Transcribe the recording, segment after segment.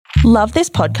Love this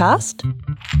podcast?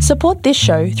 Support this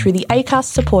show through the Acast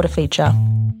supporter feature.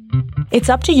 It's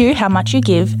up to you how much you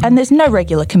give, and there's no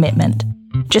regular commitment.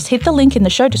 Just hit the link in the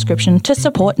show description to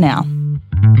support now.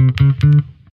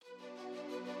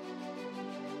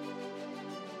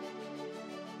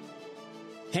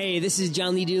 Hey, this is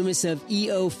John Lee Dumas of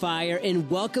EO Fire, and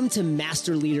welcome to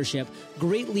Master Leadership.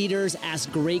 Great leaders ask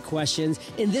great questions,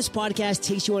 and this podcast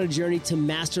takes you on a journey to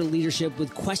master leadership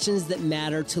with questions that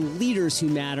matter to leaders who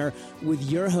matter with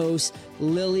your host,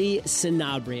 Lily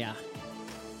Sanabria.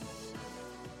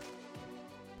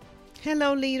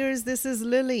 Hello, leaders. This is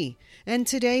Lily, and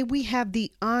today we have the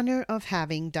honor of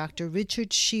having Dr.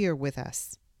 Richard Scheer with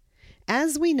us.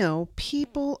 As we know,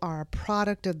 people are a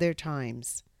product of their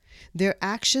times. Their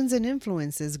actions and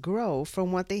influences grow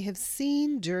from what they have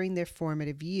seen during their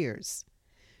formative years.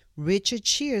 Richard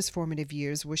Scheer's formative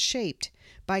years were shaped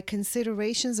by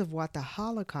considerations of what the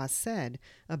Holocaust said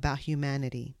about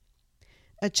humanity.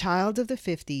 A child of the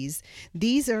 50s,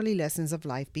 these early lessons of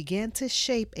life began to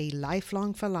shape a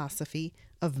lifelong philosophy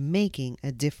of making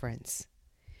a difference.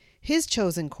 His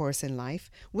chosen course in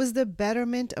life was the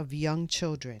betterment of young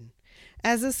children.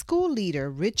 As a school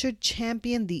leader, Richard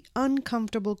championed the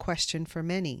uncomfortable question for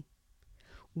many.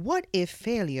 What if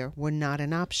failure were not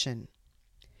an option?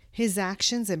 His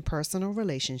actions and personal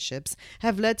relationships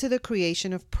have led to the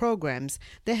creation of programs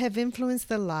that have influenced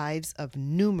the lives of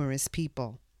numerous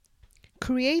people.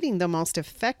 Creating the most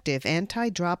effective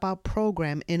anti-dropout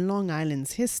program in Long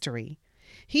Island's history,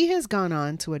 he has gone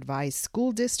on to advise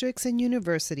school districts and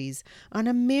universities on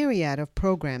a myriad of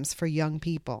programs for young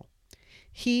people.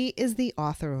 He is the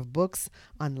author of books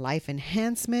on life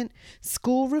enhancement,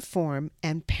 school reform,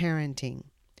 and parenting.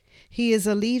 He is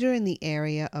a leader in the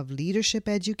area of leadership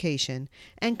education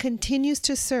and continues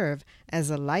to serve as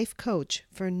a life coach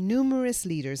for numerous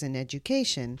leaders in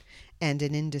education and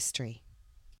in industry.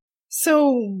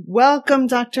 So, welcome,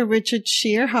 Dr. Richard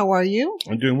Scheer. How are you?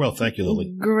 I'm doing well. Thank you,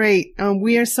 Lily. Great.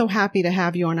 We are so happy to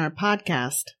have you on our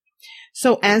podcast.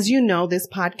 So as you know, this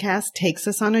podcast takes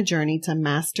us on a journey to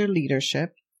master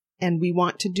leadership, and we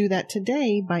want to do that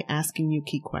today by asking you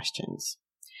key questions.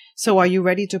 So are you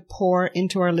ready to pour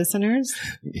into our listeners?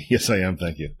 Yes, I am.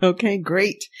 Thank you. Okay,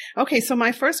 great. Okay, so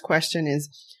my first question is,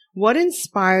 what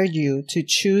inspired you to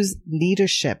choose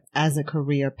leadership as a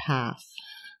career path?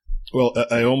 Well,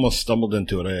 I almost stumbled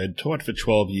into it. I had taught for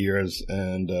 12 years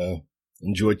and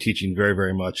enjoyed teaching very,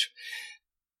 very much.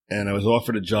 And I was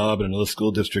offered a job in another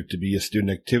school district to be a student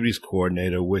activities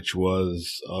coordinator, which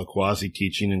was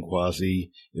quasi-teaching and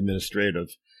quasi-administrative,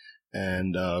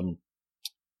 and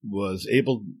was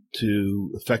able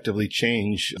to effectively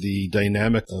change the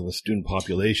dynamic of a student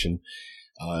population.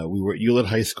 We were at Hewlett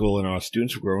High School, and our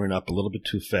students were growing up a little bit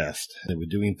too fast. They were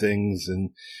doing things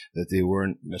that they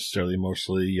weren't necessarily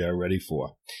emotionally ready for.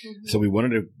 Mm-hmm. So we wanted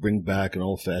to bring back an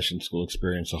old-fashioned school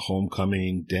experience, a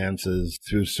homecoming, dances.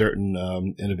 Through certain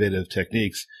innovative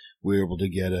techniques, we were able to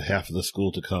get a half of the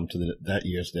school to come to that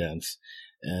year's dance.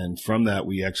 And from that,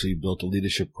 we actually built a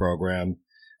leadership program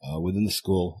within the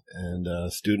school.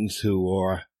 And students who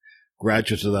are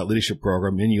graduates of that leadership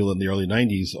program in Hewlett in the early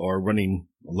 90s are running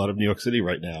a lot of New York City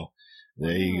right now.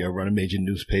 They run a major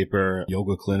newspaper,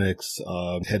 yoga clinics,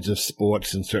 heads of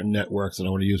sports in certain networks. I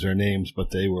don't want to use their names,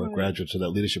 but they were graduates of that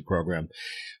leadership program.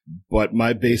 But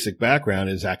my basic background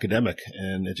is academic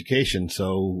and education.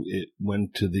 So it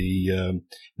went to the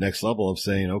next level of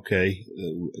saying, okay,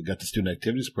 I got the student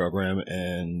activities program,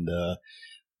 and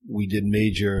we did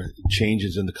major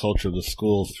changes in the culture of the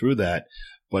school through that.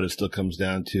 But it still comes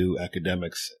down to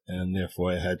academics, and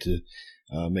therefore I had to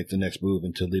make the next move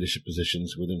into leadership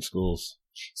positions within schools.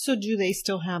 So do they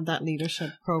still have that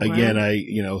leadership program? Again,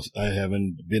 I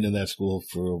haven't been in that school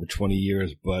for over 20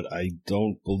 years, but I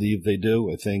don't believe they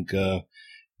do. I think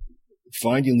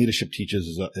finding leadership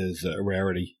teachers is a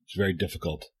rarity. It's very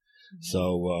difficult. Mm-hmm.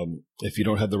 So if you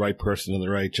don't have the right person in the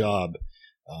right job,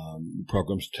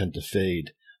 programs tend to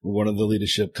fade. One of the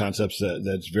leadership concepts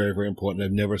that's very, very important.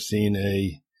 I've never seen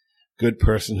a good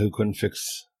person who couldn't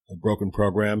fix a broken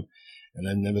program, and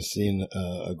I've never seen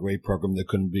a great program that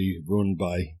couldn't be ruined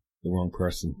by the wrong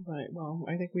person. Right. Well,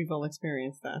 I think we've all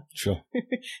experienced that. Sure.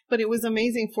 But it was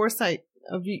amazing foresight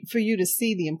for you to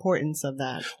see the importance of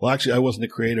that. Well, actually, I wasn't a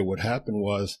creator. What happened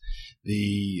was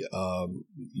the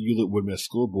Hewlett-Woodmere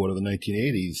School Board of the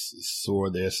 1980s saw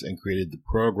this and created the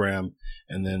program,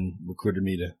 and then recruited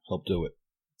me to help do it.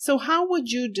 So how would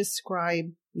you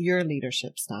describe your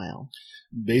leadership style?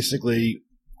 Basically,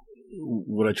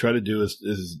 what I try to do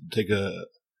is take a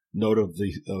note of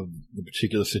the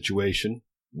particular situation,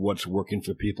 what's working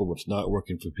for people, what's not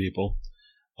working for people.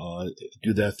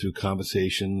 Do that through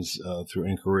conversations, through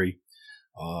inquiry.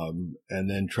 and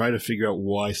then try to figure out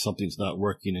why something's not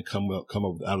working and come up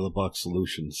with out of the box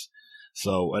solutions.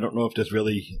 So I don't know if there's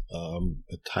really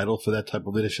a title for that type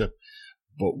of leadership,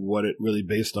 but what it really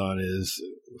based on is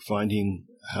finding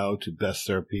how to best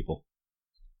serve people.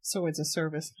 So it's a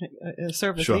service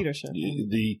Sure. leadership.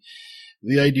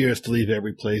 The idea is to leave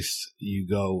every place you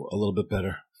go a little bit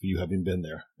better for you having been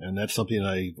there. And that's something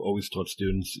I've always taught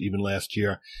students. Even last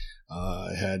year,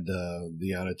 I had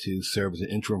the honor to serve as an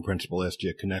interim principal last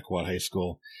year at Connecticut High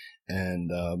School.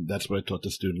 And that's what I taught the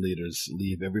student leaders.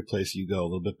 Leave every place you go a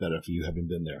little bit better for you having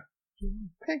been there.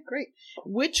 Okay, great.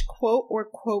 Which quote or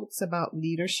quotes about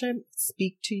leadership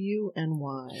speak to you and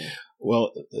why?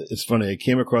 Well, it's funny. I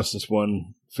came across this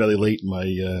one fairly late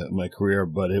in my career,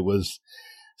 but it was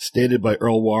stated by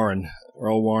Earl Warren.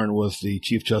 Earl Warren was the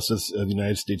Chief Justice of the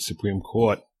United States Supreme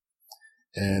Court.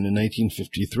 And in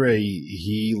 1953,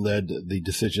 he led the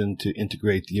decision to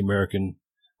integrate the American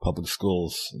public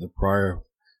schools. The prior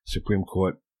Supreme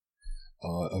Court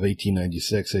of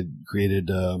 1896 had created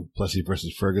Plessy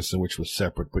versus Ferguson, which was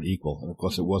separate but equal. And of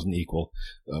course, it wasn't equal.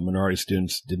 Minority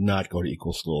students did not go to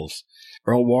equal schools.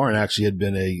 Earl Warren actually had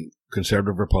been a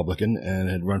conservative Republican and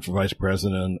had run for vice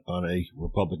president on a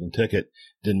Republican ticket,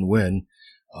 didn't win.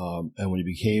 And when he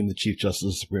became the Chief Justice of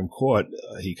the Supreme Court,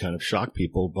 he kind of shocked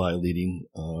people by leading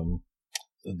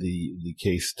the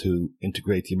case to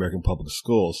integrate the American public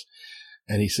schools.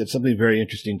 And he said something very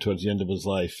interesting towards the end of his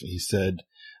life. He said,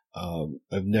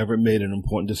 I've never made an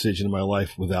important decision in my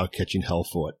life without catching hell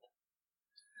for it.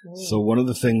 So one of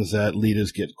the things that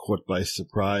leaders get caught by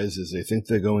surprise is they think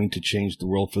they're going to change the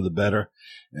world for the better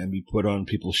and be put on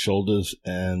people's shoulders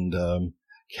and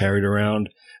carried around.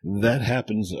 That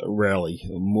happens rarely.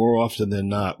 More often than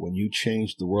not, when you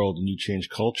change the world and you change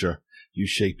culture, you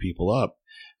shake people up,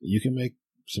 you can make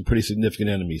some pretty significant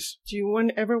enemies. Do you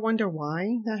ever wonder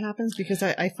why that happens? Because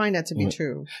I find that to be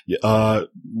true. Yeah,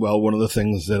 well, one of the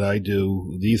things that I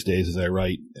do these days is I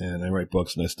write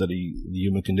books and I study the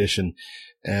human condition.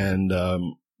 And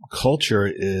culture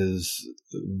is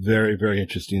a very, very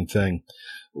interesting thing.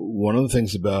 One of the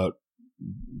things about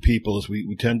people is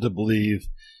we tend to believe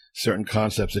certain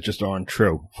concepts that just aren't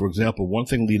true. For example, one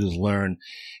thing leaders learn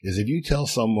is if you tell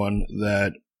someone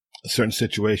that a certain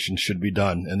situation should be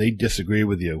done and they disagree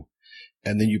with you,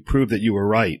 and then you prove that you were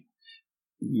right,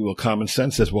 well, common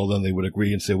sense says, well, then they would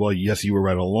agree and say, well, yes, you were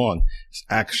right all along. It's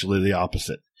actually the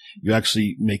opposite. You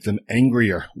actually make them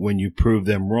angrier when you prove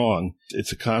them wrong.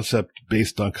 It's a concept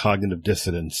based on cognitive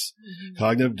dissonance. Mm-hmm.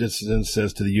 Cognitive dissonance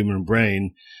says to the human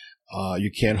brain, you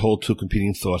can't hold two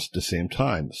competing thoughts at the same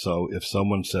time. So if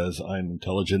someone says, I'm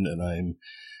intelligent and I'm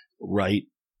right,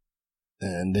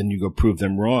 and then you go prove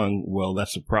them wrong, well,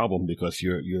 that's a problem because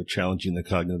you're challenging the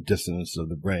cognitive dissonance of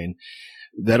the brain.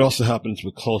 That also happens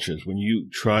with cultures. When you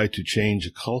try to change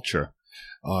a culture,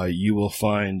 you will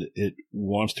find it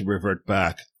wants to revert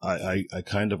back. I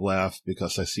kind of laugh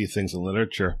because I see things in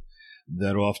literature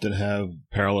that often have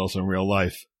parallels in real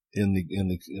life. In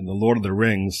the Lord of the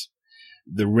Rings,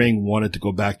 the ring wanted to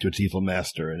go back to its evil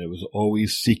master, and it was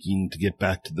always seeking to get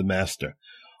back to the master.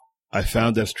 I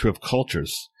found that's true of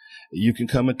cultures. You can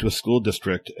come into a school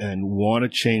district and want to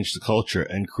change the culture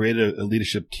and create a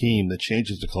leadership team that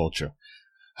changes the culture.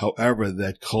 However,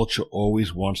 that culture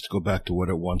always wants to go back to what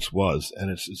it once was, and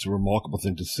it's a remarkable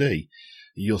thing to see.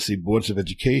 You'll see boards of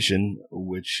education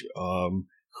which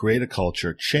create a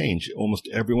culture change. Almost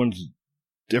everyone's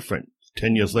different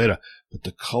 10 years later, but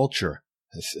the culture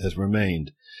has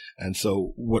remained. And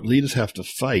so what leaders have to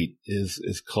fight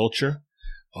is culture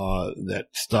that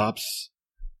stops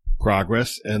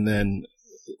progress, and then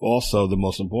also the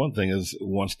most important thing is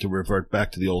wants to revert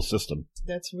back to the old system.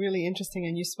 That's really interesting.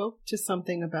 And you spoke to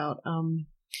something about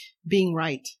being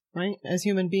right? As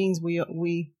human beings, we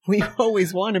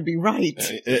always want to be right.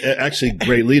 Actually,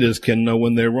 great leaders can know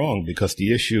when they're wrong, because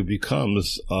the issue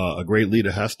becomes a great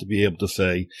leader has to be able to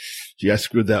say, gee, I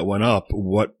screwed that one up.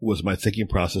 What was my thinking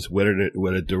process? Where did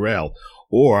it derail?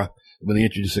 Or when they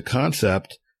introduce a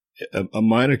concept, a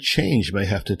minor change may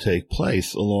have to take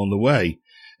place along the way.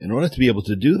 In order to be able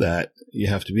to do that, you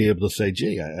have to be able to say,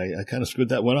 gee, I kind of screwed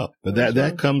that one up. But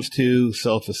that comes to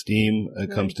self-esteem,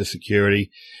 it comes to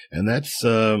security. And that's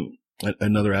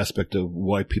another aspect of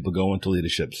why people go into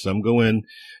leadership. Some go in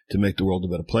to make the world a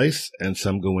better place, and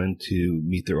some go in to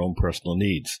meet their own personal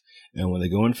needs. And when they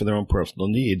go in for their own personal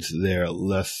needs, they're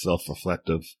less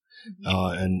self-reflective.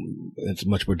 And it's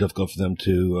much more difficult for them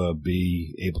to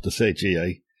be able to say, gee,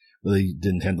 I really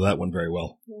didn't handle that one very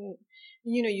well. Right.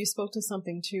 You spoke to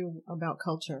something too about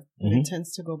culture, and it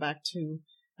tends to go back to,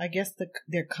 I guess,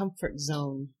 their comfort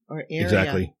zone or area.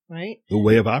 Exactly. Right? The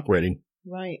way of operating.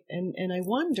 Right. And I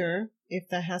wonder if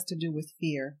that has to do with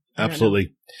fear. I don't know.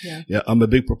 Absolutely. Yeah. I'm a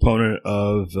big proponent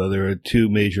of there are two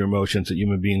major emotions that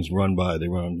human beings run by. They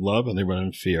run on love and they run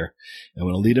on fear. And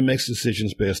when a leader makes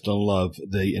decisions based on love,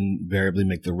 they invariably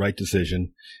make the right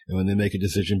decision. And when they make a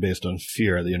decision based on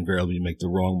fear, they invariably make the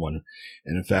wrong one.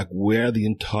 And in fact, where the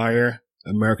entire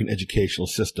American educational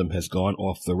system has gone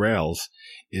off the rails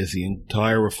is the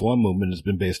entire reform movement has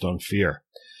been based on fear.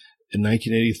 In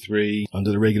 1983,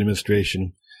 under the Reagan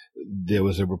administration, there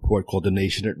was a report called The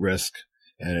Nation at Risk,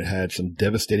 and it had some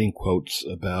devastating quotes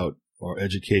about our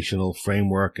educational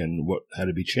framework and what had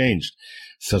to be changed.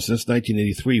 So since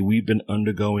 1983, we've been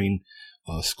undergoing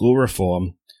school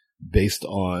reform based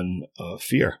on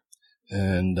fear.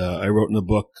 And I wrote in the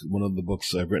book, one of the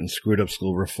books I've written, Screwed Up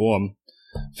School Reform,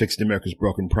 Fixing America's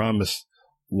Broken Promise.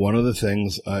 One of the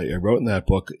things I wrote in that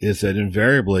book is that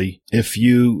invariably, if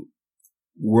you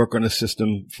work on a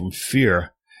system from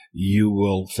fear, you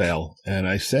will fail. And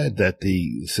I said that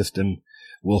the system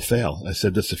will fail. I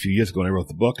said this a few years ago when I wrote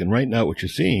the book. And right now what you're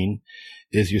seeing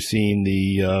is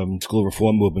the school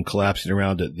reform movement collapsing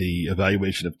around it. The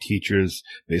evaluation of teachers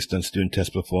based on student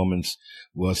test performance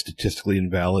was statistically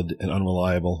invalid and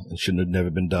unreliable and shouldn't have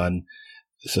never been done.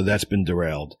 So that's been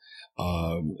derailed.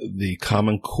 The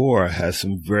Common Core has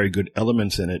some very good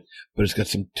elements in it, but it's got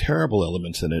some terrible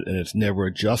elements in it, and it's never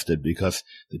adjusted because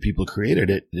the people who created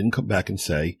it didn't come back and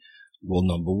say, well,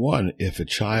 number one, if a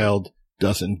child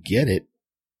doesn't get it,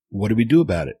 what do we do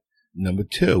about it? Number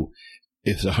two,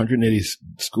 if it's 180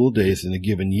 school days in a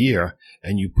given year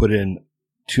and you put in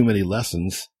too many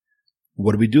lessons,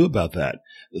 what do we do about that?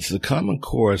 So the Common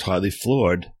Core is highly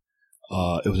flawed.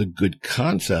 It was a good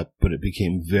concept, but it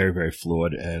became very, very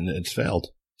flawed, and it's failed.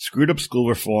 Screwed Up School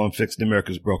Reform, Fixing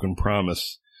America's Broken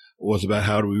Promise was about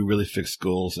how do we really fix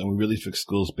schools, and we really fix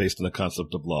schools based on the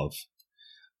concept of love.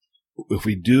 If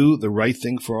we do the right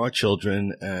thing for our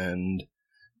children and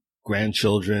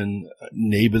grandchildren,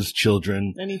 neighbors'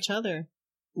 children, And each other.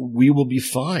 we will be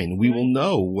fine. We Right. will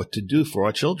know what to do for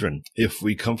our children. If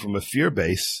we come from a fear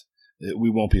base,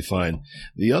 we won't be fine.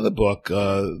 The other book,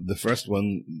 the first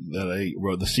one that I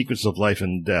wrote, The Secrets of Life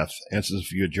and Death, Answers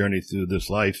for Your Journey Through This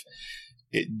Life,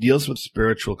 it deals with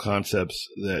spiritual concepts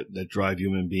that drive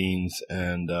human beings,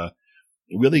 and it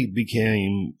really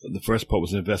became, the first part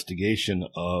was an investigation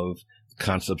of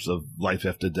concepts of life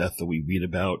after death that we read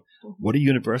about. What do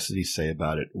universities say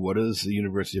about it? What does the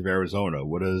University of Arizona,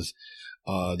 what does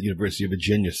the University of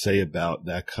Virginia say about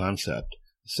that concept?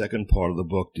 The second part of the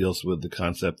book deals with the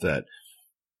concept that,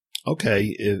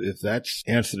 okay, if that's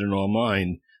answered in our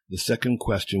mind, the second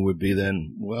question would be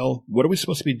then, well, what are we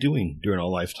supposed to be doing during our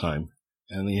lifetime?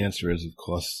 And the answer is, of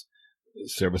course,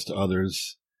 service to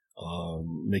others,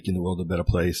 making the world a better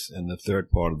place. And the third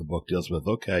part of the book deals with,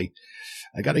 okay,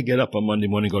 I got to get up on Monday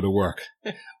morning and go to work.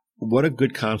 What are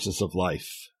good concepts of life?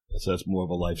 So that's more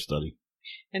of a life study.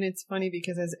 And it's funny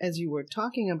because as you were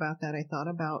talking about that, I thought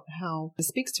about how it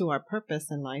speaks to our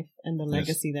purpose in life and the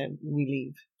legacy that we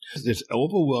leave. There's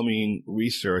overwhelming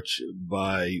research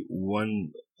by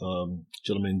one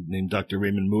gentleman named Dr.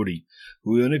 Raymond Moody,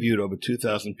 who interviewed over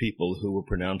 2,000 people who were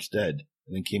pronounced dead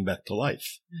and then came back to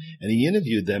life. Mm-hmm. And he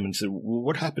interviewed them and said, well,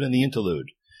 what happened in the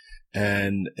interlude?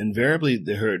 And invariably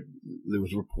there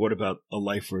was a report about a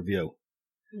life review,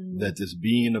 mm-hmm. that this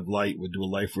being of light would do a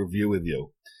life review with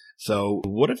you. So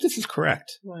what if this is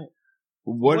correct? Right.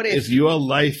 What is your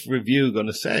life review going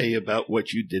to say about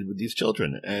what you did with these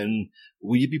children? And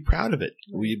will you be proud of it?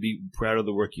 Right. Will you be proud of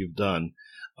the work you've done?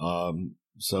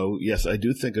 So yes, I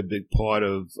do think a big part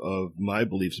of my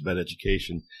beliefs about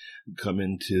education come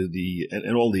into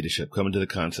and all leadership come into the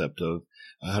concept of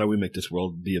how do we make this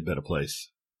world be a better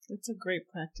place? It's a great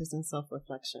practice in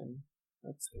self-reflection.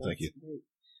 Thank you. Great.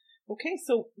 Okay,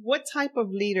 so what type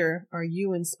of leader are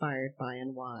you inspired by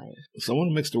and why? Someone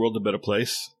who makes the world a better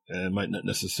place and might not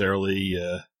necessarily,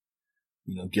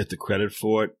 get the credit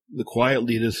for it. The quiet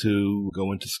leaders who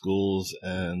go into schools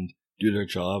and do their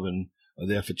job and are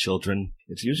there for children.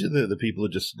 It's usually the people who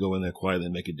just go in there quietly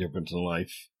and make a difference in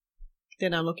life. They're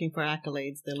not looking for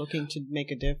accolades. They're looking to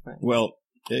make a difference. Well,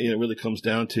 it really comes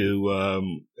down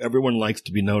to everyone likes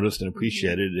to be noticed and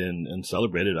appreciated and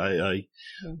celebrated. I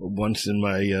once in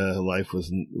my life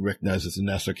was recognized as the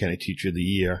Nassau County Teacher of the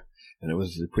Year, and it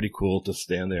was pretty cool to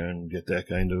stand there and get that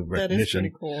kind of recognition. That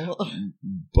is pretty cool.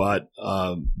 But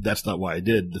that's not why I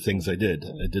did the things I did.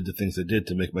 I did the things I did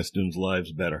to make my students'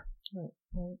 lives better.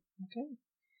 Right. Okay.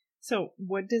 So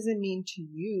what does it mean to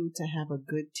you to have a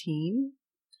good team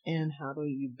And how do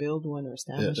you build one or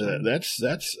establish one? That's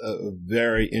a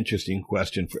very interesting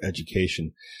question for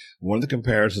education. One of the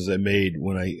comparisons I made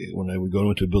when I would go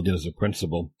into a building as a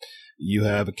principal, you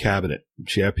have a cabinet,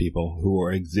 chair people who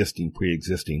are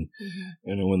pre-existing.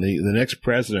 Mm-hmm. And when the next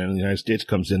president of the United States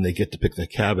comes in, they get to pick the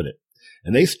cabinet.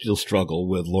 And they still struggle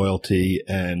with loyalty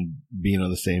and being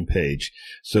on the same page.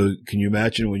 So can you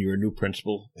imagine when you're a new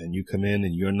principal and you come in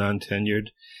and you're non-tenured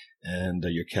and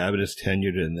your cabinet is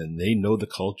tenured, and then they know the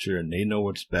culture and they know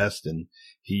what's best, and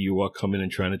here you are coming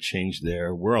and trying to change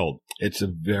their world. It's a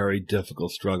very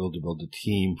difficult struggle to build a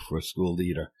team for a school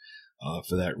leader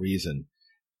for that reason.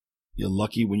 You're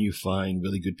lucky when you find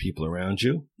really good people around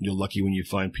you. You're lucky when you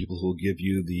find people who will give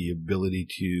you the ability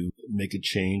to make a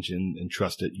change and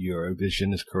trust that your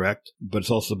vision is correct. But it's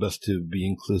also best to be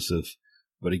inclusive.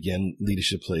 But again,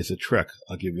 leadership plays a trick.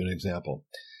 I'll give you an example.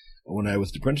 When I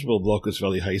was the principal of Locust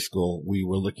Valley High School, we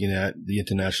were looking at the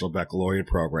International Baccalaureate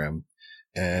program.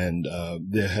 And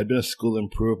there had been a school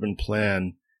improvement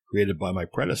plan created by my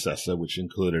predecessor, which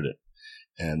included it.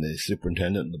 And the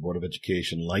superintendent and the Board of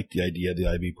Education liked the idea of the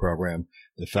IB program.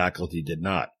 The faculty did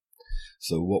not.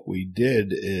 So what we did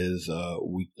is I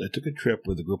took a trip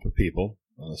with a group of people,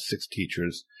 6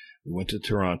 teachers. We went to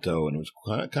Toronto, and it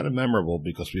was kind of memorable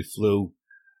because we flew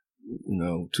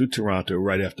to Toronto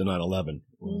right after 9/11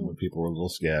 when people were a little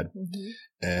scared. Mm-hmm.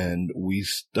 And we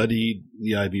studied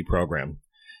the IB program.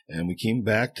 And we came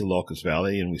back to Locust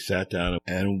Valley and we sat down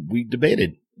and we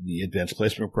debated the advanced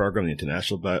placement program, the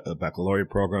international baccalaureate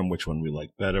program, which one we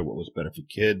liked better, what was better for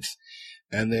kids.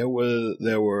 And there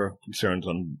were concerns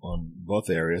on both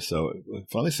areas. So I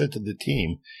finally said to the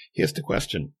team, here's the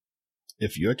question.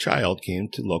 If your child came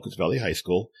to Locust Valley High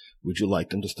School, would you like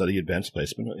them to study advanced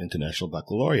placement or international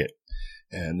baccalaureate?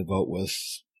 And the vote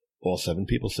was, all 7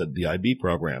 people said the IB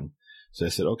program. So I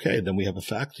said, okay, then we have a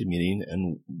faculty meeting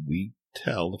and we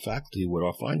tell the faculty what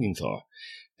our findings are.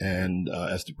 And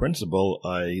as the principal,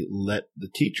 I let the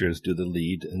teachers do the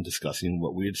lead in discussing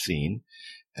what we had seen.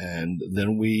 And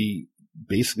then we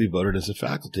basically voted as a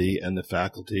faculty, and the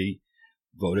faculty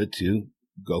voted to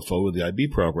go forward with the IB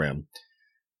program.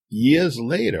 Years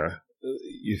later,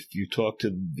 if you talk to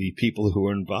the people who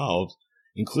were involved,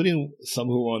 including some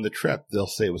who were on the trip, they'll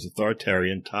say it was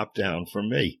authoritarian, top-down for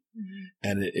me. Mm-hmm.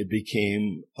 And it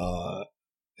became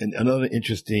another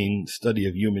interesting study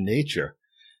of human nature,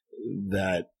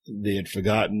 that they had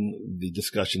forgotten the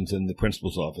discussions in the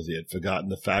principal's office. They had forgotten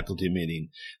the faculty meeting.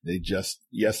 They just,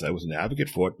 yes, I was an advocate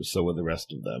for it, but so were the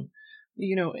rest of them.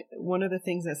 One of the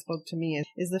things that spoke to me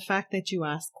is the fact that you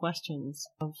ask questions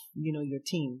of, your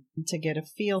team to get a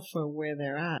feel for where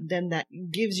they're at. Then that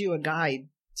gives you a guide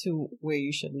to where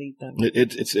you should lead them.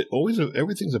 It's always,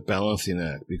 everything's a balancing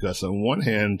act, because on one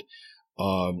hand,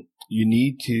 you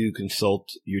need to consult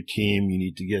your team. You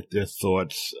need to get their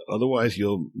thoughts. Otherwise,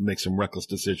 you'll make some reckless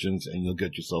decisions and you'll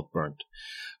get yourself burnt.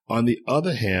 On the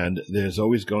other hand, there's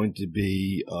always going to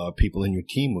be people in your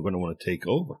team who are going to want to take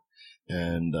over.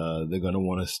 And they're going to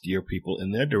want to steer people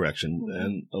in their direction. Mm-hmm.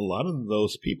 And a lot of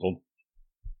those people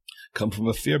come from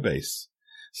a fear base.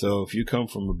 So if you come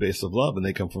from a base of love and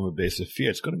they come from a base of fear,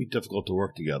 it's going to be difficult to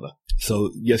work together.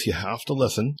 So yes, you have to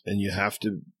listen, and you have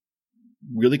to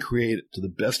really create, to the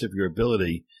best of your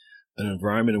ability, an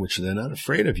environment in which they're not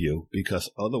afraid of you,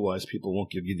 because otherwise people won't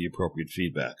give you the appropriate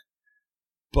feedback.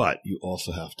 But you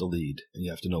also have to lead, and you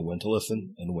have to know when to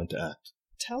listen and when to act.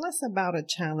 Tell us about a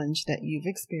challenge that you've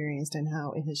experienced and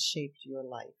how it has shaped your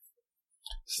life.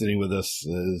 Sitting with us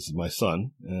is my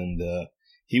son, and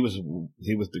he was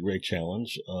the great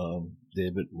challenge.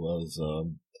 David was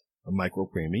a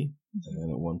micropreemie,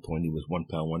 and at one point he was 1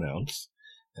 pound 1 ounce,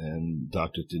 and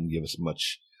doctors didn't give us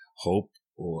much hope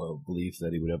or belief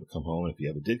that he would ever come home. If he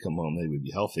ever did come home, that he would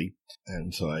be healthy.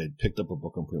 And so I picked up a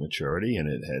book on prematurity, and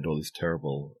it had all these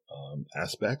terrible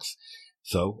aspects.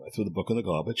 So I threw the book in the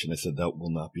garbage, and I said, that will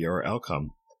not be our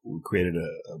outcome. We created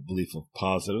a belief of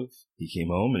positive. He came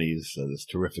home, and he's this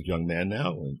terrific young man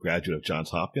now, a graduate of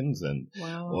Johns Hopkins, and,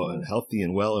 and healthy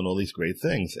and well, and all these great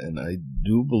things. And I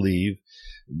do believe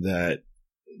that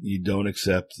you don't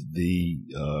accept the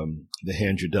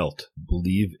hand you're dealt.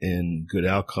 Believe in good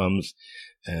outcomes,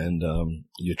 and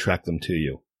you attract them to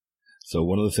you. So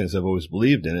one of the things I've always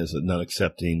believed in is not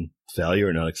accepting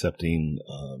failure, not accepting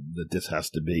that this has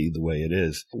to be the way it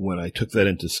is. When I took that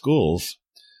into schools,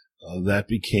 that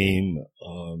became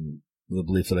the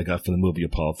belief that I got from the movie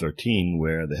Apollo 13,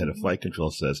 where the head of flight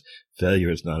control says failure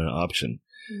is not an option.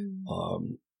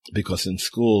 Because in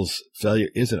schools, failure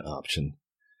is an option.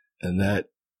 And that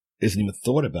isn't even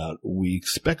thought about. We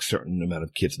expect a certain amount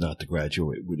of kids not to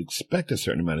graduate. We'd expect a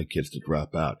certain amount of kids to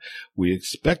drop out. We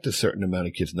expect a certain amount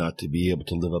of kids not to be able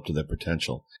to live up to their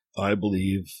potential. I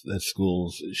believe that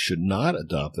schools should not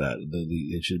adopt that.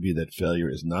 It should be that failure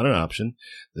is not an option,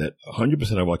 that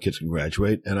 100% of our kids can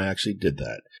graduate, and I actually did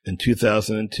that. In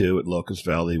 2002 at Locust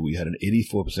Valley, we had an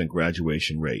 84%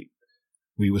 graduation rate.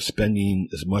 We were spending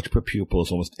as much per pupil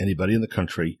as almost anybody in the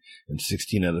country, and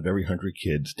 16 out of every 100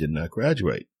 kids did not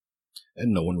graduate.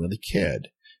 And no one really cared.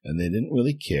 And they didn't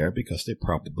really care because they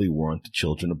probably weren't the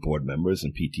children of board members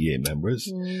and PTA members,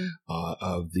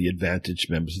 of the advantaged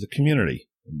members of the community.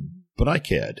 But I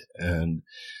cared. And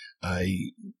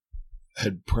I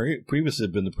had previously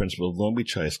been the principal of Long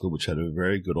Beach High School, which had a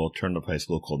very good alternative high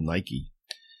school called Nike.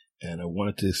 And I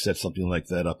wanted to set something like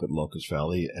that up at Locust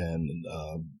Valley. And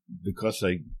because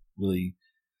I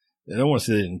don't want to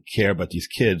say they didn't care about these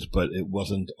kids, but it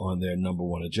wasn't on their number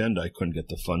one agenda. I couldn't get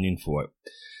the funding for it.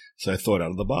 So I thought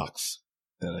out of the box.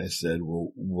 And I said,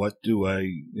 well, what's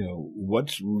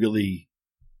really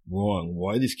wrong?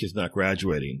 Why are these kids not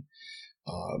graduating?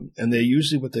 And they're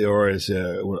usually what they are is,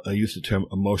 I use the term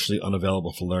emotionally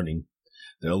unavailable for learning.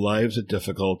 Their lives are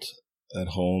difficult at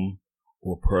home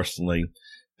or personally,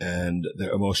 and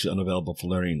they're emotionally unavailable for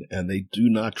learning, and they do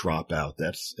not drop out.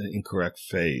 That's an incorrect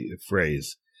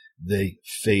phrase. They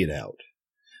fade out.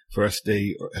 First,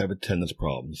 they have attendance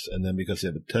problems, and then because they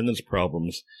have attendance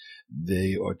problems,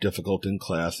 they are difficult in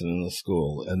class and in the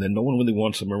school, and then no one really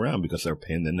wants them around because they're a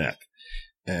pain in the neck.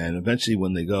 And eventually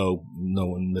when they go, no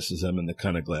one misses them, and they're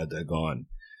kind of glad they're gone.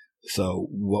 So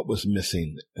what was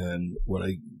missing? And what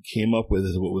I came up with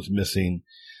is what was missing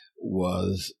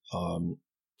was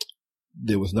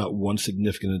there was not one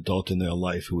significant adult in their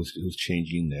life who was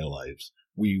changing their lives.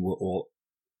 We were all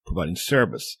providing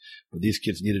service, but these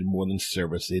kids needed more than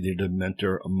service. They needed a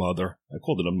mentor, a mother. I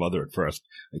called it a mother at first.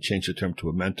 I changed the term to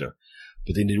a mentor,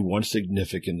 but they needed one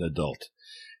significant adult.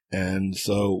 And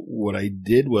so what I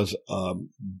did was,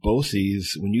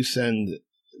 BOCES, when you send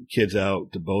kids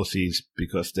out to BOCES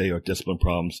because they are discipline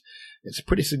problems, it's a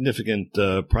pretty significant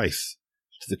price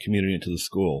to the community and to the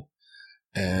school.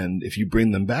 And if you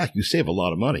bring them back, you save a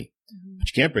lot of money. But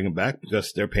you can't bring them back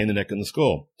because they're a pain in the neck in the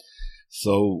school.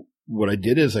 So what I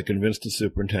did is I convinced the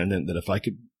superintendent that if I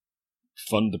could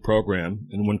fund the program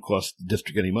and it wouldn't cost the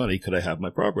district any money, could I have my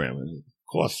program? And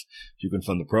of course, if you can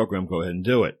fund the program, go ahead and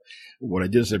do it. What I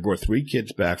did is I brought 3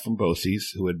 kids back from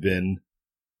BOCES who had been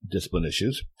discipline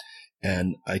issues,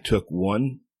 and I took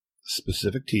one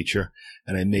specific teacher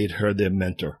and I made her their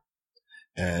mentor.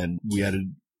 And we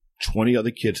added 20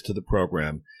 other kids to the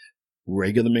program,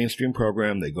 regular mainstream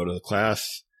program. They go to the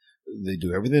class. They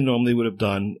do everything they normally would have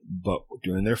done, but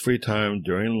during their free time,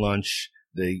 during lunch,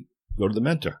 they go to the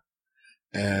mentor.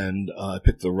 And I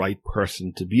picked the right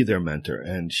person to be their mentor,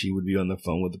 and she would be on the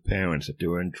phone with the parents. If they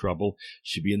were in trouble,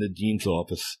 she'd be in the dean's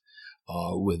office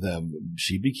with them.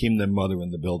 She became their mother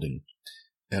in the building.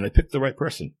 And I picked the right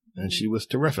person, and she was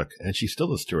terrific, and she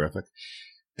still is terrific.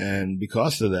 And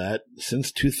because of that, since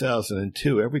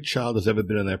 2002, every child that's ever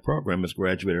been in that program has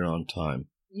graduated on time.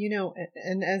 You know,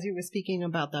 and as you were speaking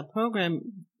about that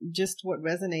program, just what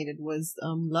resonated was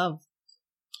love.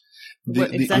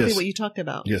 Exactly what you talked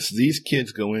about. Yes, these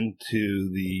kids go into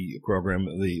the program.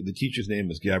 The teacher's name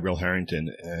is Gabrielle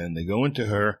Harrington, and they go into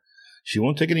her. She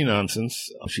won't take any nonsense.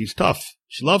 She's tough.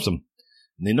 She loves them.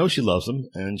 And they know she loves them,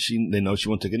 and they know she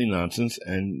won't take any nonsense,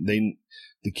 and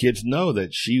the kids know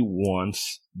that she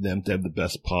wants them to have the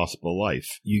best possible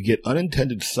life. You get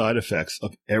unintended side effects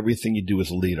of everything you do as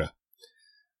a leader.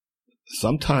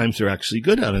 Sometimes they're actually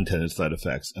good unintended side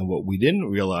effects. And what we didn't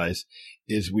realize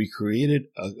is we created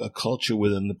a culture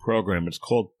within the program. It's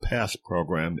called PASS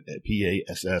program,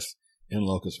 P-A-S-S, in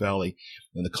Locust Valley.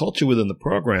 And the culture within the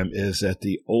program is that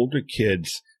the older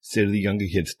kids say to the younger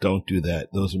kids, don't do that.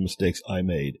 Those are mistakes I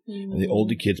made. Mm-hmm. And the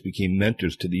older kids became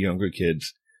mentors to the younger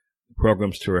kids. The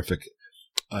program's terrific.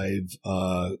 I've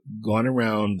gone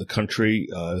around the country,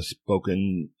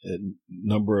 spoken at a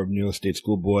number of New York State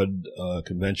School Board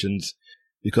conventions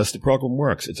because the program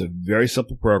works. It's a very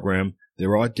simple program.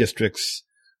 There are districts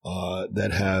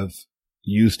that have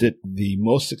used it. The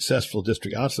most successful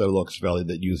district outside of Locust Valley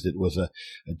that used it was a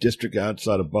district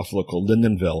outside of Buffalo called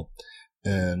Lindenville.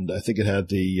 And I think it had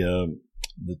the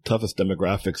toughest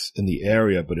demographics in the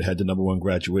area, but it had the number 1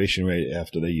 graduation rate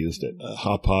after they used it.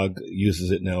 Hauppauge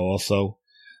uses it now also.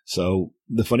 So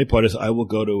the funny part is I will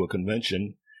go to a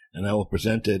convention and I will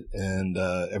present it and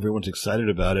everyone's excited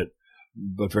about it,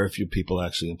 but very few people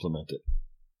actually implement it.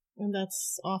 And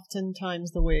that's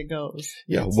oftentimes the way it goes.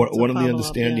 Yeah, one of the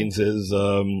understandings is,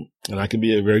 and I can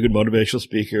be a very good motivational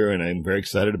speaker, and I'm very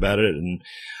excited about it. And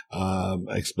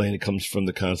I explain it comes from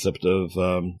the concept of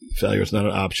failure is not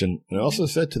an option. And I also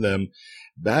said to them,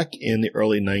 back in the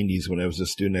early 90s, when I was a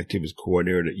student activities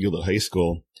coordinator at Hewlett High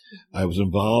School, I was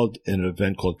involved in an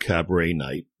event called Cabaret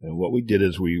Night. And what we did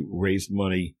is we raised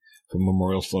money for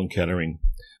Memorial Sloan Kettering.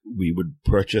 We would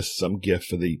purchase some gift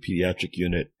for the pediatric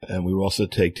unit, and we would also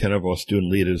take 10 of our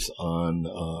student leaders on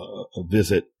a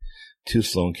visit to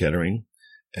Sloan Kettering,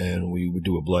 and we would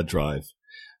do a blood drive.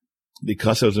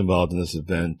 Because I was involved in this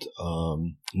event,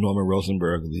 Norman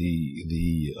Rosenberg,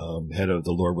 the head of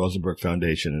the Laura Rosenberg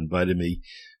Foundation, invited me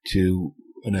to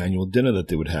an annual dinner that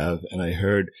they would have, and I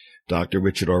heard Dr.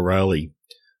 Richard O'Reilly,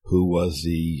 who was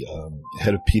the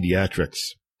head of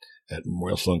pediatrics at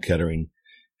Memorial Sloan Kettering,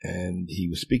 and he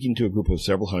was speaking to a group of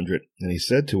several hundred, and he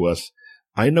said to us,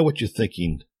 I know what you're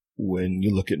thinking when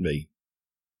you look at me.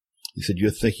 He said, you're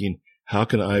thinking, how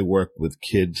can I work with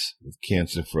kids with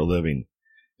cancer for a living?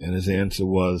 And his answer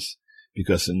was,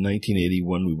 because in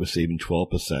 1981, we were saving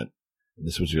 12%. And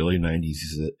this was the early 90s,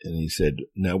 and he said,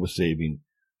 now we're saving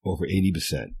over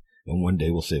 80%, and one day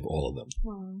we'll save all of them.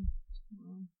 Wow.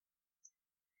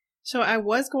 So I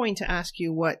was going to ask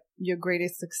you what your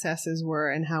greatest successes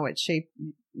were and how it shaped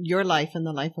your life and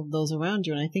the life of those around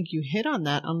you. And I think you hit on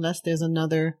that, unless there's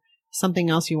something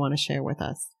else you want to share with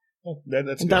us. Oh,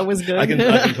 that's that was good. I can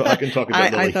talk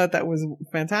about that. I thought that was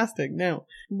fantastic. Now,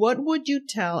 what would you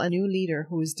tell a new leader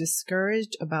who is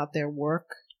discouraged about their work,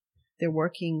 their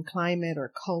working climate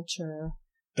or culture?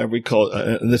 I recall,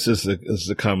 and this is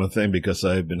a common thing because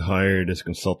I've been hired as a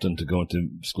consultant to go into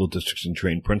school districts and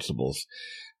train principals.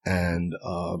 And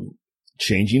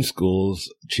changing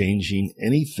schools, changing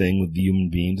anything with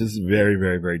human beings is very,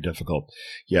 very, very difficult.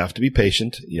 You have to be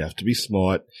patient. You have to be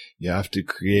smart. You have to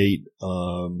create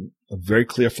a very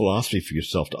clear philosophy for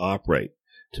yourself to operate,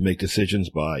 to make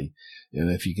decisions by. And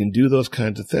if you can do those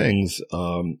kinds of things,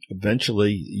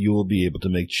 eventually you will be able to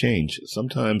make change.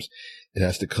 Sometimes it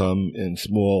has to come in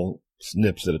small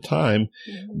snips at a time,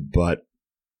 but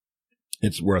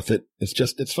it's worth it.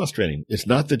 It's frustrating. It's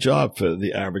not the job for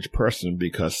the average person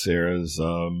because there's,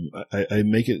 I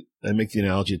make the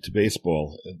analogy to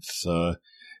baseball. It's,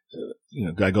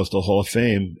 guy goes to the Hall of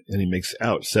Fame and he makes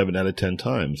out 7 out of 10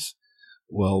 times.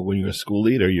 Well, when you're a school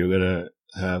leader, you're going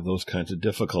to have those kinds of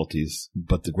difficulties,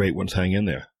 but the great ones hang in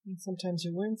there. And sometimes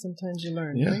you win, sometimes you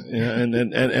learn. Yeah. Right? Yeah.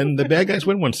 And the bad guys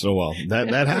win once in a while.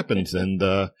 That happens. And,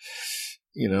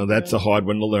 that's a hard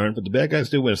one to learn, but the bad guys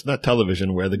do win. It's not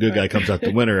television where the good guy comes out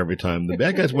the winner every time. The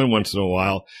bad guys win once in a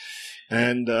while,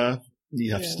 and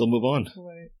you have to still move on.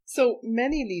 Right. So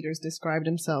many leaders describe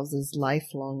themselves as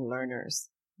lifelong learners.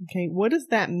 Okay, what does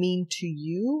that mean to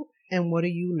you, and what are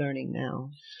you learning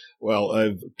now? Well,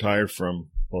 I've retired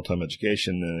from full-time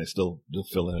education, and I still do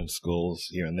fill in schools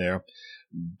here and there,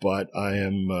 but I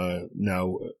am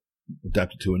now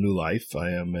adapted to a new life.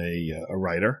 I am a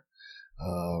writer.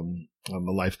 I'm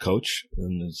a life coach,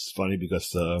 and it's funny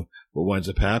because what winds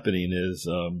up happening is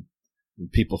when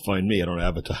people find me, I don't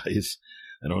advertise.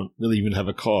 I don't really even have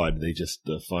a card. They just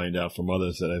find out from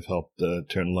others that I've helped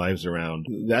turn lives around.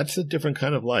 That's a different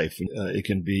kind of life. It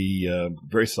can be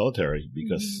very solitary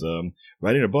because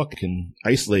writing a book can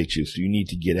isolate you, so you need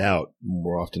to get out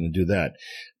more often and do that.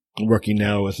 I'm working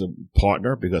now as a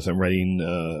partner because I'm writing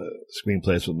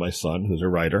screenplays with my son, who's a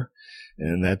writer.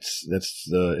 And that's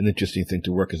an interesting thing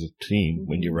to work as a team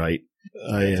when you write.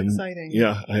 That's exciting.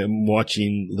 Yeah, I am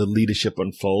watching the leadership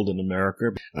unfold in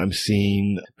America. I'm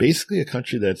seeing basically a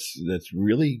country that's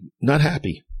really not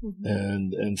happy.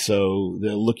 And so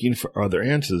they're looking for other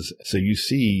answers. So you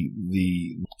see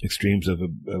the extremes of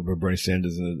a Bernie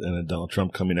Sanders and a Donald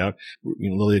Trump coming out.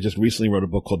 Lilia just recently wrote a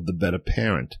book called The Better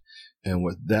Parent. And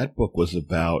what that book was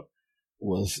about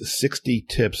was 60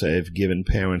 tips I have given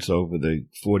parents over the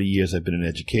 40 years I've been in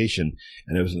education.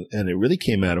 And it really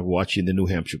came out of watching the New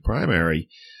Hampshire primary.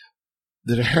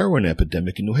 There's a heroin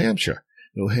epidemic in New Hampshire.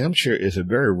 New Hampshire is a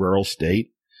very rural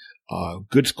state,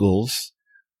 good schools.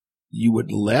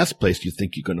 Last place you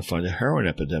think you're going to find a heroin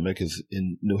epidemic is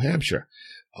in New Hampshire.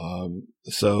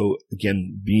 So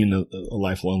again, being a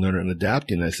lifelong learner and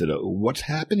adapting, I said, what's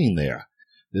happening there?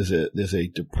 There's a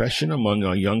depression among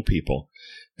our young people.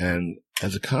 And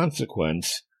as a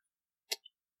consequence,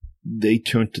 they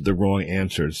turn to the wrong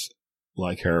answers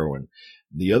like heroin.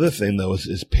 The other thing, though,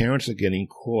 is parents are getting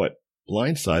caught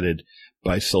blindsided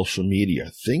by social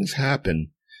media. Things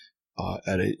happen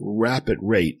at a rapid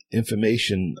rate.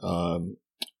 Information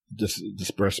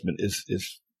disbursement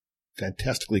is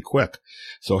fantastically quick.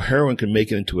 So heroin can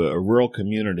make it into a rural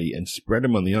community and spread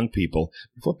them on the young people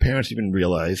before parents even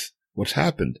realize what's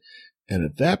happened. And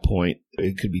at that point,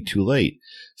 it could be too late.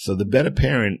 So the better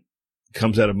parent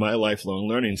comes out of my lifelong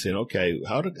learning saying, okay,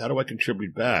 how do I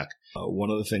contribute back? One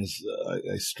of the things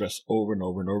I stress over and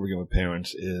over and over again with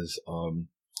parents is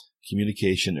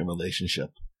communication and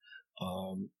relationship.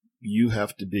 You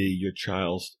have to be your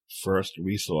child's first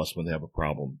resource when they have a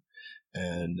problem.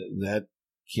 And that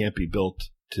can't be built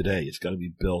today. It's got to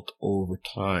be built over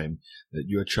time, that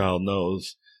your child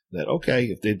knows that, okay,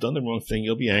 if they've done the wrong thing,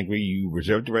 you'll be angry. You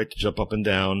reserve the right to jump up and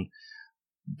down,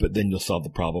 but then you'll solve the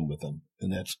problem with them.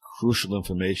 And that's crucial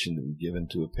information to be given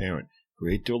to a parent.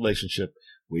 Create the relationship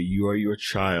where you are your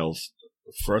child's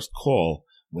first call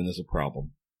when there's a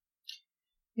problem.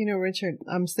 You know, Richard,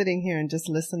 I'm sitting here and just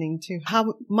listening to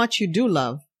how much you do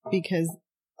love, because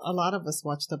a lot of us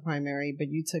watch the primary, but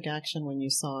you took action when you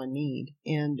saw a need,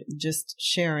 and just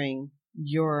sharing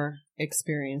your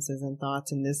experiences and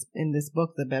thoughts in this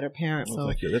book, The Better Parent. Oh,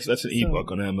 thank you. That's an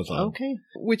ebook on Amazon. Okay.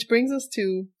 Which brings us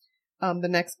to the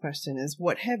next question is,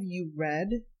 what have you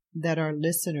read that our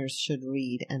listeners should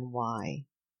read and why?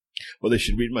 Well, they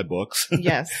should read my books.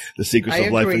 Yes. The Secrets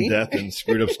of Life and Death and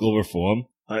Screwed Up School Reform.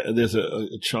 There's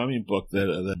a charming book that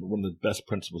one of the best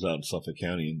principals out in Suffolk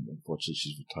County, and unfortunately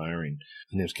she's retiring.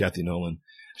 Her name's Kathy Nolan.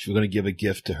 She was going to give a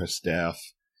gift to her staff,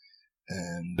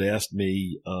 and they asked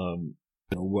me,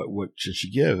 what should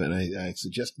she give? And I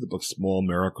suggested the book Small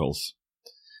Miracles.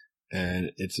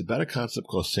 And it's about a concept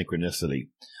called synchronicity.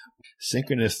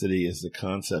 Synchronicity is the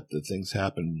concept that things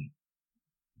happen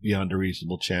beyond a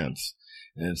reasonable chance.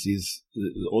 And it's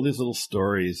all these little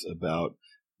stories about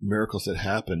miracles that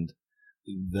happened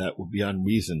that were beyond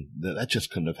reason, that just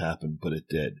couldn't have happened, but it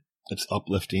did. It's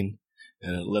uplifting,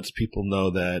 and it lets people know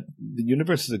that the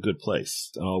universe is a good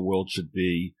place. Our world should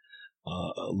be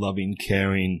a loving,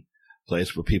 caring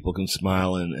place where people can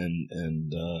smile and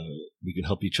we can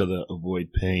help each other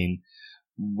avoid pain.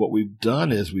 What we've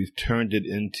done is we've turned it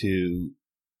into,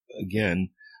 again,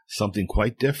 something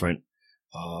quite different.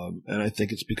 And I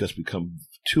think it's because we come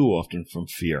too often from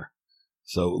fear.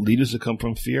 So leaders that come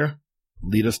from fear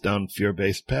lead us down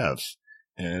fear-based paths.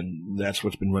 And that's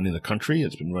what's been running the country.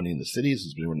 It's been running the cities.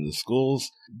 It's been running the schools.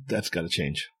 That's got to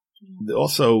change.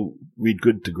 Also, read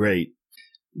Good to Great.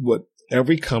 What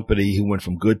every company who went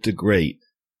from good to great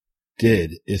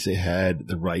did is they had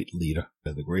the right leader.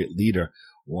 The great leader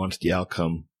wants the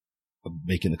outcome of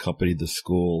making the company, the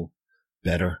school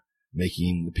better,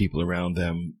 making the people around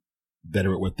them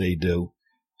better at what they do.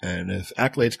 And if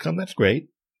accolades come, that's great,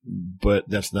 but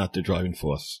that's not the driving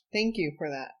force. Thank you for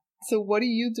that. So what do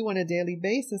you do on a daily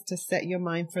basis to set your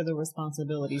mind for the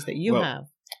responsibilities that you have?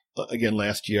 Again,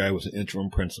 last year I was an interim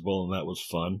principal, and that was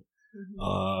fun.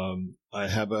 Mm-hmm. I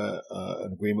have an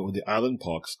agreement with the Island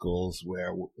Park schools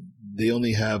where they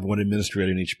only have one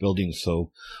administrator in each building.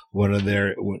 So if one of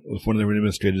their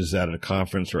administrators is at a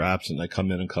conference or absent, I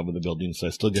come in and cover the building. So I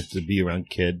still get to be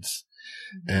around kids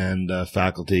and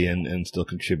faculty and still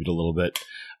contribute a little bit.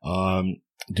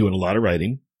 Doing a lot of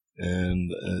writing.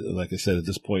 And like I said, at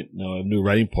this point, now I have a new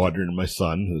writing partner in my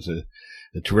son, who's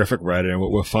a terrific writer. And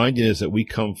what we're finding is that we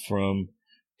come from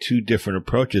two different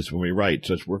approaches when we write,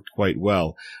 so it's worked quite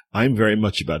well. I'm very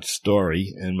much about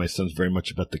story, and my son's very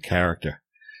much about the character.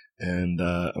 And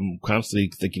I'm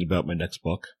constantly thinking about my next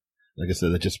book. Like I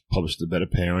said, I just published The Better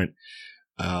Parent.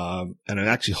 And I'm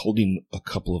actually holding a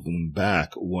couple of them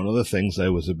back. One of the things I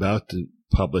was about to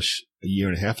publish a year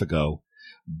and a half ago,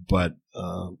 but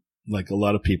like a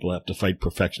lot of people, I have to fight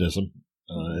perfectionism.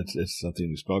 It's something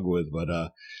we struggle with. But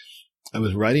I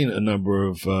was writing a number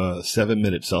of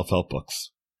 7-minute self-help books.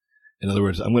 In other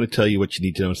words, I'm going to tell you what you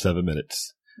need to know in 7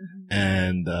 minutes. Mm-hmm.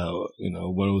 And,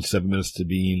 one was 7 minutes to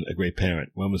being a great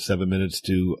parent. One was 7 minutes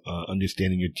to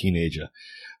understanding your teenager.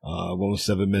 One was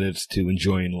 7 minutes to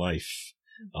enjoying life.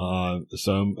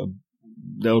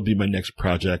 That will be my next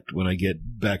project when I get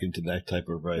back into that type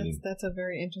of writing. That's a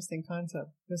very interesting concept,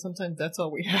 because sometimes that's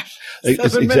all we have.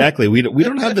 Exactly. We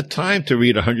don't have the time to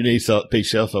read 180-page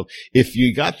self-help. If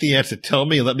you got the answer, tell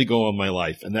me and let me go on my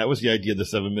life. And that was the idea of the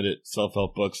 7-minute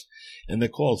self-help books. And they're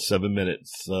called 7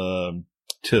 Minutes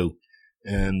 2.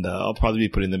 And I'll probably be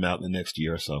putting them out in the next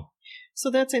year or so. So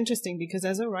that's interesting, because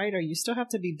as a writer, you still have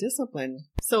to be disciplined.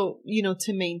 So,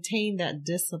 to maintain that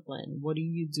discipline, what do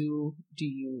you do? Do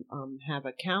you have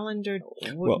a calendar?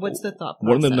 What's the thought process?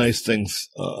 One of the nice things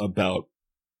about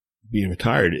being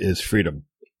retired is freedom.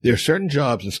 There are certain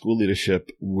jobs in school leadership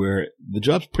where the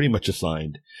job's pretty much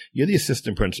assigned. You're the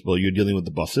assistant principal. You're dealing with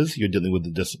the buses. You're dealing with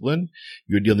the discipline.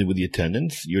 You're dealing with the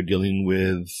attendance. You're dealing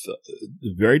with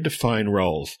very defined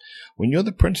roles. When you're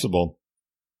the principal,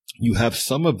 you have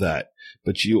some of that,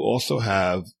 but you also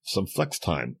have some flex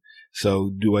time. So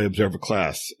do I observe a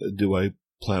class? Do I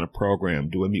plan a program?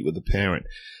 Do I meet with a parent?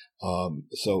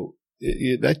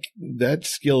 That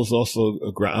skill is also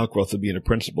a outgrowth of being a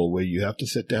principal, where you have to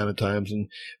sit down at times and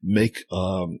make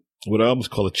what I almost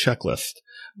call a checklist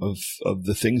of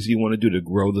the things you want to do to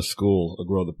grow the school or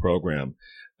grow the program.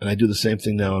 And I do the same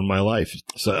thing now in my life.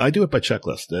 So I do it by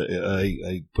checklist.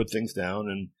 I put things down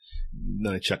and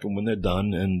then I check them when they're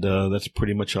done. And that's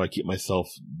pretty much how I keep myself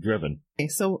driven. Okay,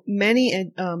 so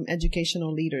many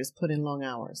educational leaders put in long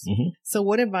hours. Mm-hmm. So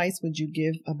what advice would you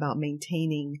give about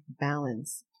maintaining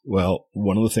balance? Well,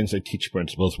 one of the things I teach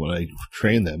principals when I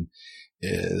train them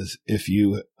is if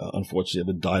you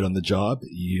unfortunately have died on the job,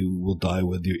 you will die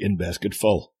with your in-basket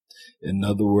full. In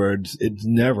other words, it's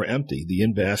never empty. The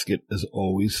in-basket is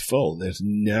always full. There's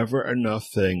never enough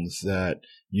things that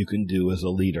you can do as a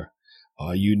leader.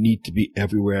 You need to be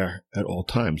everywhere at all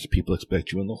times. People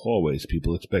expect you in the hallways.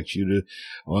 People expect you to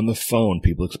on the phone.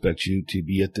 People expect you to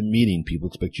be at the meeting. People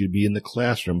expect you to be in the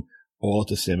classroom all at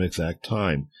the same exact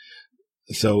time.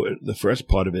 So the first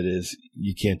part of it is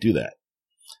you can't do that.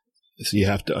 So you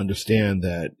have to understand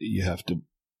that you have to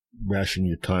ration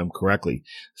your time correctly.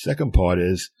 Second part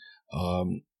is,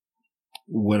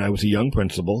 when I was a young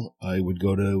principal, I would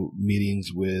go to meetings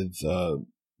with,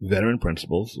 veteran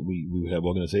principals. We would have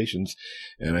organizations,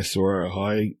 and I saw a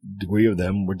high degree of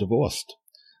them were divorced.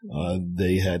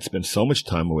 They had spent so much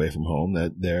time away from home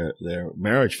that their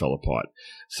marriage fell apart.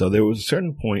 So there was a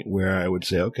certain point where I would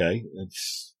say, okay,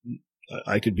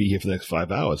 I could be here for the next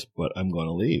 5 hours, but I'm going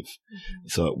to leave. Mm-hmm.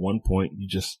 So at one point you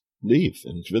just leave,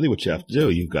 and it's really what you have to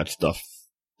do. You've got stuff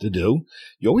to do.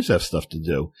 You always have stuff to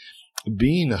do.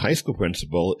 Being a high school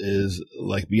principal is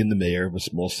like being the mayor of a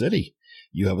small city.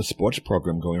 You have a sports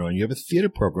program going on. You have a theater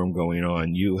program going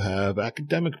on. You have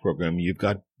academic program. You've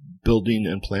got building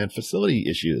and plant facility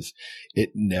issues.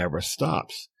 It never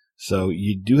stops. So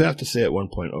you do have to say at one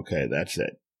point, okay, that's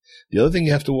it. The other thing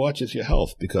you have to watch is your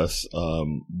health, because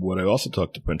what I also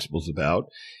talk to principals about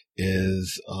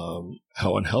is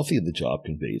how unhealthy the job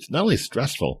can be. It's not only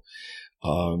stressful,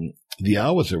 the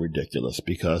hours are ridiculous,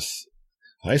 because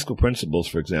high school principals,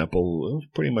 for example, are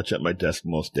pretty much at my desk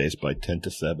most days by 10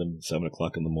 to 7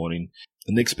 o'clock in the morning.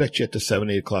 And they expect you at the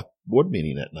 7, 8 o'clock board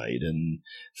meeting at night. And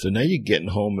so now you're getting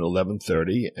home at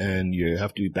 11:30 and you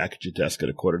have to be back at your desk at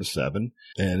 6:45.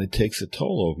 And it takes a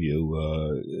toll over you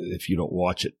if you don't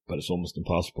watch it, but it's almost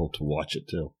impossible to watch it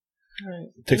too. Right.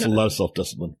 It takes a lot of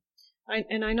self-discipline.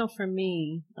 I know for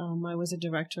me, I was a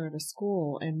director at a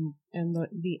school, and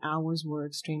the hours were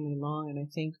extremely long. And I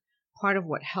think part of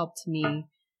what helped me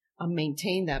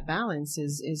maintain that balance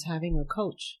is having a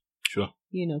coach. Sure.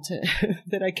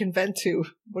 That I can vent to.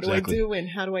 What Exactly. do I do and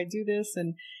how do I do this?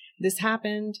 And this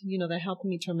happened, that helped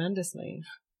me tremendously.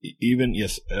 Even,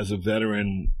 yes, as a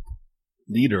veteran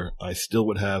leader, I still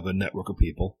would have a network of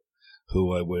people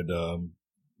who I would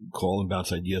call and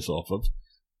bounce ideas off of.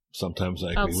 Sometimes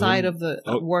I agree outside with of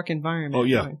the work environment. Oh,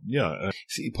 yeah. Right? Yeah.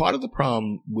 See, part of the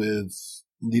problem with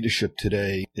leadership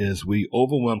today is we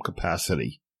overwhelm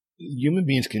capacity. Human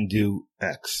beings can do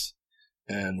X,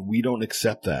 and we don't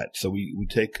accept that. So we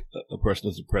take a person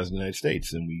as the president of the United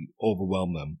States and we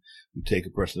overwhelm them. We take a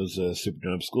person as a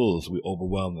superintendent of schools, we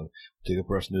overwhelm them. We take a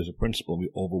person as a principal, we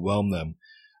overwhelm them.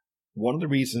 One of the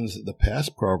reasons the PASS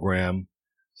program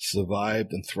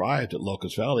survived and thrived at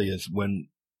Locust Valley is when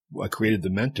I created the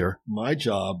mentor, my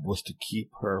job was to keep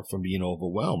her from being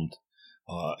overwhelmed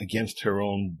against her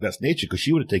own best nature, because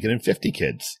she would have taken in 50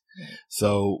 kids. Right.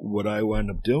 So what I wound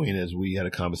up doing is we had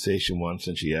a conversation once,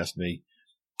 and she asked me,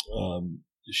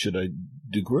 should I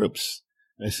do groups?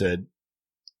 I said,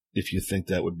 if you think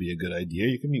that would be a good idea,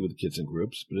 you can meet with the kids in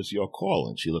groups, but it's your call.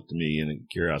 And she looked at me in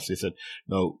curiosity and said,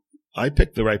 no, I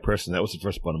picked the right person. That was the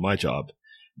first part of my job.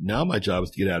 Now my job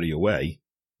is to get out of your way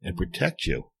and protect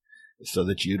you so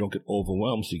that you don't get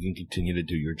overwhelmed so you can continue to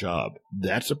do your job.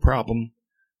 That's a problem.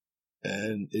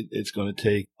 And it's going to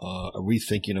take a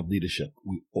rethinking of leadership.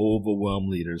 We overwhelm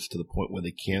leaders to the point where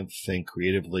they can't think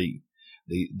creatively.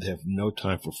 They have no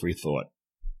time for free thought.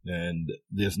 And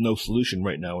there's no solution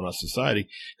right now in our society,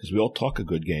 because we all talk a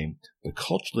good game, but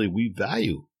culturally we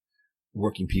value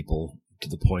working people to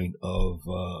the point of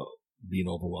being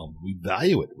overwhelmed. We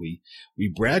value it. We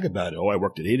brag about it. Oh, I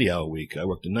worked an 80-hour week. I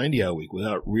worked a 90-hour week,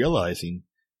 without realizing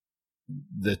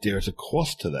that there's a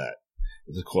cost to that.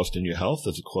 There's a cost in your health.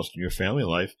 There's a cost in your family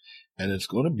life. And it's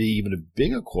going to be even a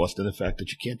bigger cost in the fact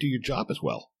that you can't do your job as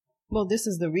well. Well, this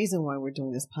is the reason why we're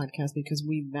doing this podcast, because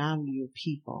we value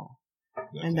people.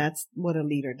 Exactly. And that's what a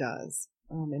leader does.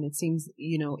 And it seems,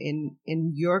 in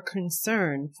your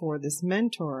concern for this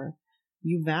mentor,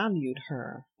 you valued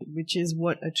her, which is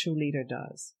what a true leader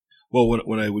does. Well,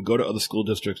 when I would go to other school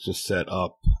districts to set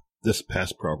up this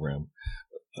PASS program,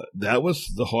 that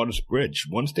was the hardest bridge.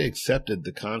 Once they accepted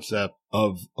the concept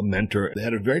of a mentor, they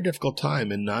had a very difficult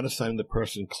time in not assigning the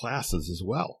person classes as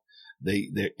well.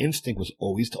 Their instinct was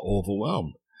always to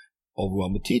overwhelm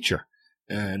the teacher.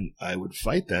 And I would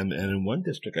fight them. And in one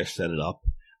district, I set it up.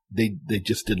 They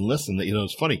just didn't listen.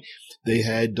 It's funny. They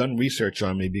had done research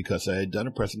on me because I had done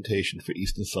a presentation for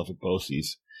Eastern Suffolk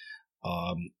BOCES.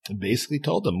 And basically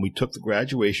told them we took the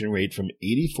graduation rate from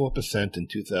 84% in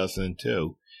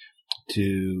 2002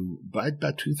 to by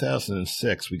about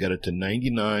 2006, we got it to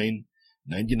 99,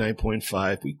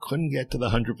 99.5. We couldn't get to the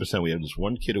 100%. We had this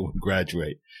one kid who would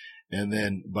graduate. And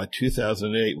then by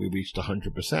 2008, we reached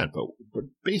 100%. But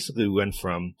basically we went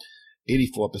from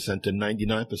 84% to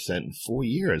 99% in 4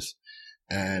 years.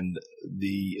 And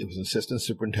it was an assistant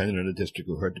superintendent in the district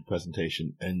who heard the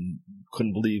presentation and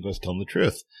couldn't believe I was telling the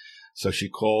truth. So she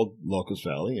called Locust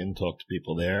Valley and talked to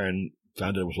people there and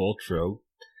found out it was all true.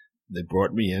 They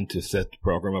brought me in to set the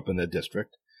program up in their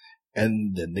district.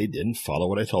 And then they didn't follow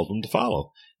what I told them to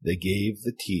follow. They gave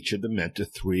the teacher, the mentor,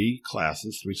 3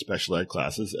 special ed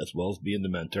classes, as well as being the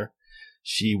mentor.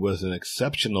 She was an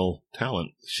exceptional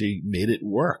talent. She made it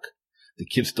work. The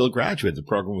kids still graduated. The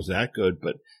program was that good,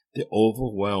 but we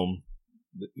overwhelm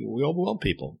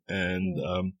people.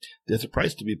 And there's a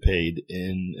price to be paid,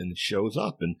 and it shows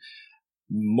up. And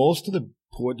most of the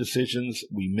poor decisions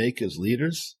we make as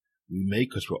leaders, we make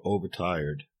because we're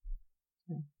overtired.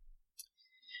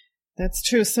 That's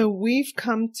true. So we've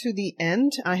come to the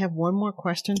end. I have one more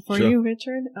question for you,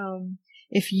 Richard.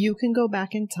 If you can go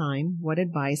back in time, what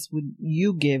advice would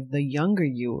you give the younger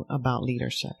you about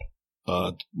leadership?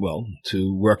 Well,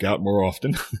 to work out more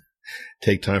often,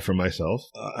 take time for myself.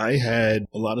 I had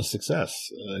a lot of success.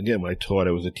 Again, when I taught,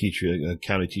 I was a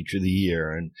county teacher of the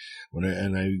year. And when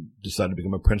I decided to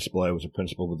become a principal, I was a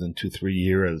principal within 2-3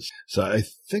 years. So I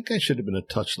think I should have been a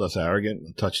touch less arrogant,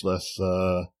 a touch less,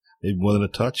 maybe more than a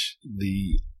touch.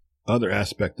 The other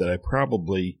aspect that I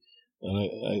probably, and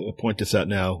I point this out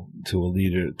now to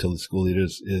the school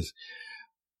leaders, is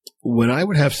when I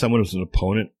would have someone who's an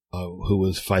opponent, who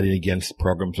was fighting against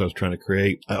programs I was trying to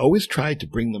create, I always tried to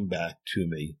bring them back to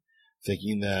me,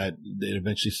 thinking that they'd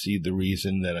eventually see the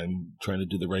reason that I'm trying to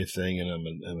do the right thing and I'm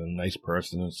a nice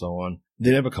person and so on.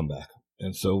 They never come back.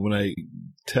 And so when I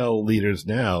tell leaders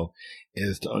now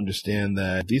is to understand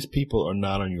that these people are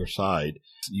not on your side.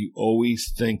 You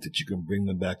always think that you can bring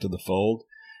them back to the fold.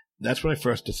 That's when I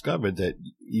first discovered that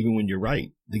even when you're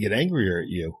right, they get angrier at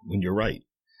you when you're right.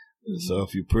 Mm-hmm. So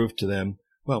if you prove to them,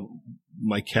 well,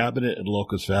 my cabinet at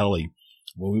Locust Valley,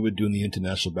 when we were doing the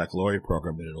International Baccalaureate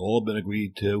program, it had all been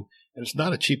agreed to, and it's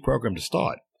not a cheap program to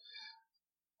start.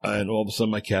 And all of a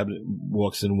sudden, my cabinet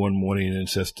walks in one morning and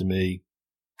says to me,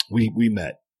 we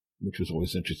met, which was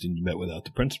always interesting. You met without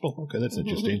the principal? Okay, that's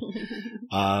interesting.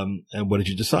 And what did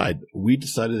you decide? We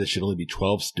decided there should only be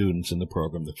 12 students in the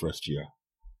program the first year.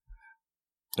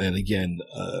 And again,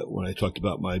 when I talked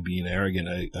about my being arrogant,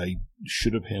 I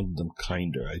should have handled them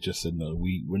kinder. I just said, no,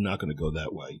 we're not going to go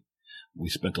that way. We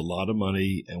spent a lot of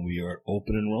money and we are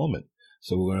open enrollment.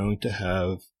 So we're going to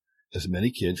have as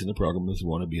many kids in the program as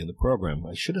want to be in the program.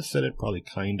 I should have said it probably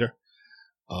kinder,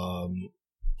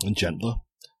 and gentler,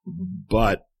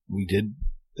 but we did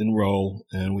enroll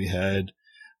and we had,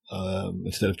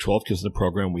 instead of 12 kids in the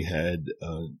program, we had,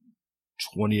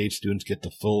 28 students get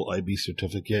the full IB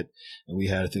certificate, and we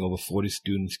had, I think, over 40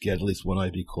 students get at least one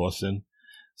IB course in.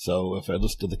 So if I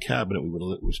listened to the cabinet, we would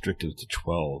have restricted it to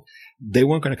 12. They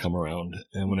weren't going to come around.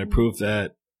 And when I proved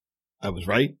that I was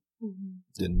right,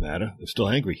 didn't matter. They're still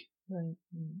angry. Right.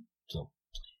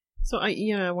 So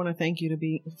I want to thank you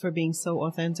for being so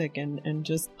authentic and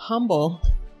just humble.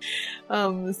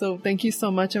 So thank you so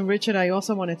much. And Richard, I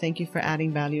also want to thank you for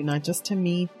adding value, not just to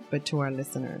me, but to our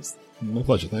listeners. My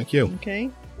pleasure. Thank you. Okay.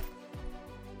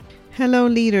 Hello,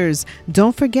 leaders.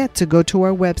 Don't forget to go to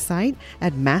our website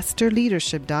at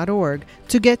masterleadership.org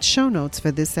to get show notes for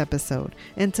this episode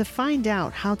and to find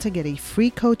out how to get a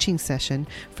free coaching session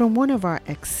from one of our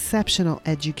exceptional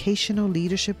educational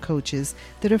leadership coaches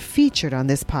that are featured on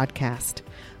this podcast.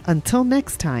 Until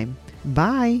next time,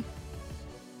 bye.